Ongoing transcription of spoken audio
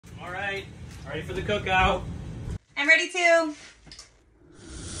All right, ready for the cookout? I'm ready too.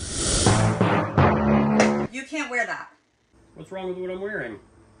 You can't wear that. What's wrong with what I'm wearing?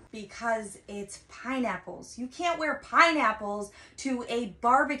 Because it's pineapples. You can't wear pineapples to a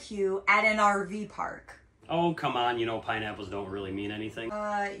barbecue at an RV park. Oh, come on, you know pineapples don't really mean anything.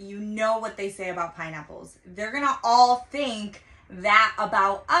 You know what they say about pineapples. They're gonna all think that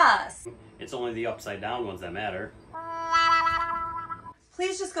about us. It's only the upside down ones that matter.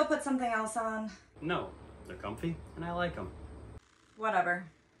 Please just go put something else on. No, they're comfy and I like them. Whatever.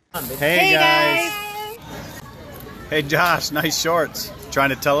 Hey guys. Hey Josh, nice shorts. Trying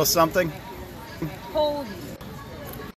to tell us something?